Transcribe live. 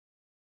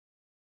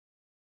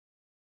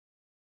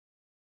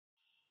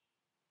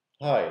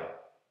Hi,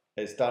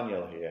 it's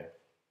Daniel here.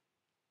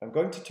 I'm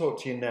going to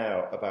talk to you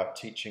now about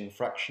teaching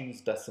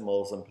fractions,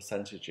 decimals and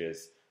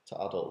percentages to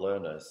adult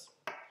learners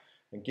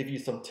and give you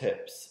some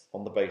tips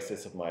on the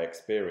basis of my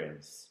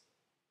experience.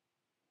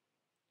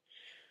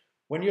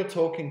 When you're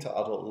talking to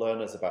adult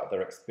learners about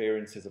their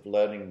experiences of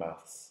learning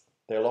maths,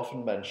 they'll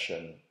often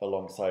mention,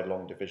 alongside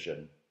long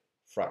division,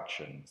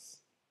 fractions.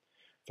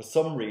 For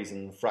some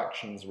reason,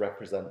 fractions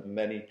represent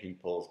many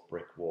people's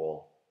brick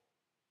wall.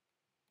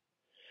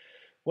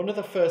 One of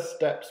the first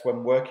steps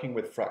when working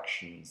with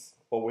fractions,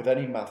 or with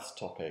any maths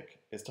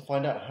topic, is to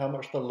find out how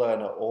much the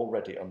learner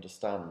already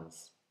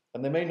understands,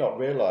 and they may not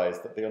realise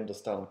that they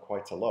understand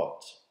quite a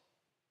lot.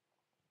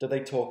 Do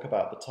they talk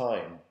about the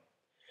time?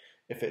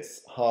 If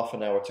it's half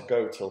an hour to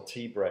go till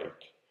tea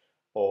break,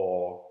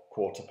 or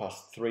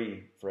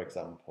 3:15, for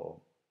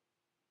example.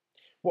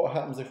 What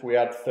happens if we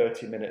add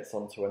 30 minutes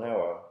onto an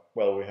hour?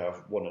 Well, we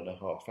have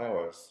 1.5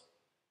 hours.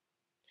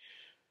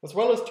 As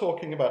well as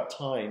talking about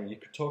time, you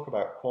could talk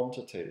about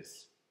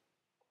quantities.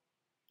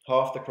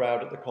 Half the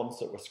crowd at the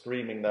concert were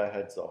screaming their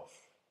heads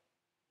off.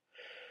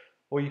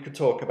 Or you could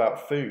talk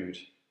about food.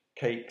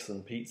 Cakes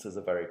and pizzas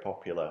are very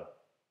popular.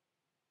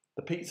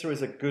 The pizza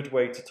is a good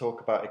way to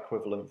talk about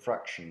equivalent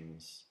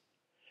fractions.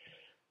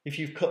 If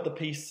you've cut the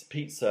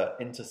pizza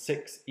into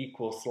 6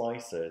 equal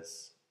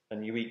slices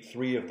and you eat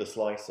 3 of the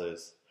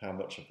slices, how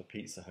much of the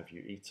pizza have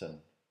you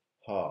eaten?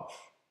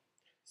 Half.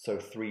 So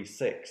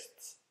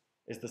 3/6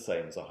 is the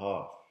same as a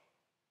half.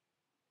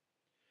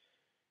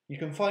 You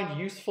can find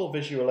useful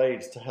visual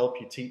aids to help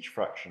you teach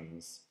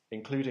fractions,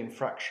 including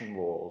fraction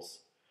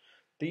walls.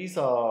 These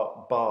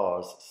are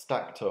bars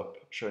stacked up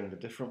showing the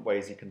different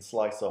ways you can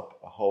slice up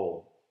a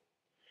whole.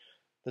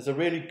 There's a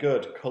really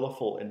good,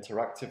 colourful,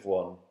 interactive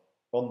one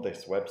on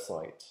this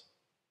website.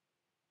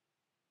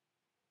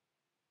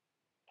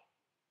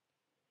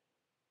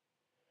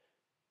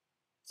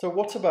 So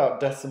what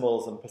about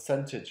decimals and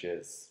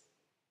percentages?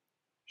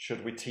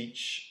 Should we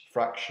teach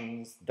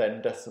fractions,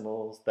 then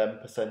decimals, then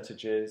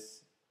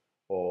percentages,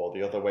 or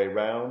the other way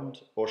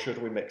round, or should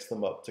we mix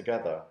them up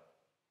together?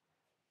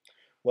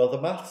 Well, the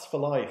Maths for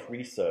Life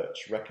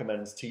research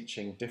recommends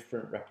teaching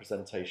different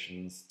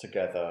representations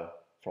together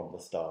from the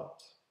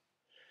start.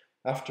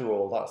 After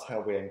all, that's how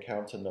we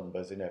encounter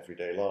numbers in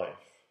everyday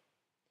life.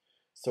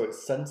 So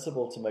it's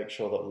sensible to make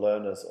sure that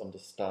learners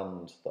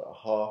understand that a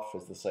half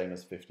is the same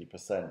as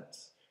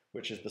 50%,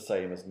 which is the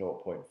same as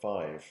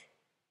 0.5.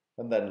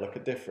 And then look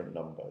at different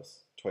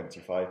numbers,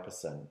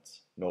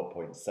 25%,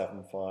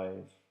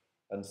 0.75,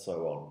 and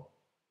so on.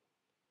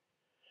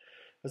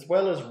 As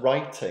well as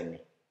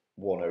writing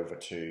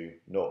 1/2,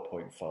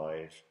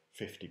 0.5,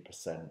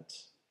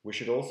 50%, we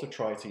should also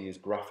try to use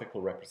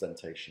graphical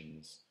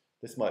representations.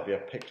 This might be a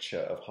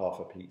picture of half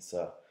a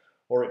pizza,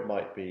 or it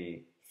might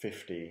be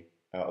 50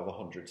 out of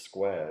 100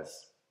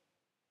 squares.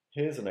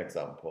 Here's an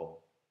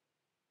example.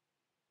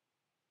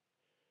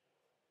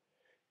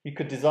 You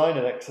could design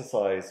an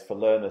exercise for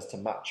learners to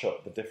match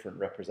up the different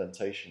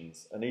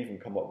representations and even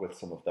come up with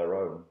some of their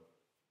own.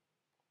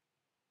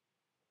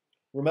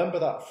 Remember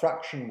that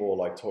fraction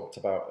wall I talked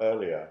about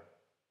earlier?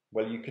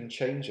 Well, you can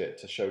change it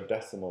to show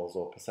decimals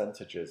or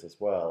percentages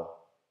as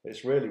well.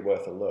 It's really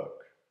worth a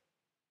look.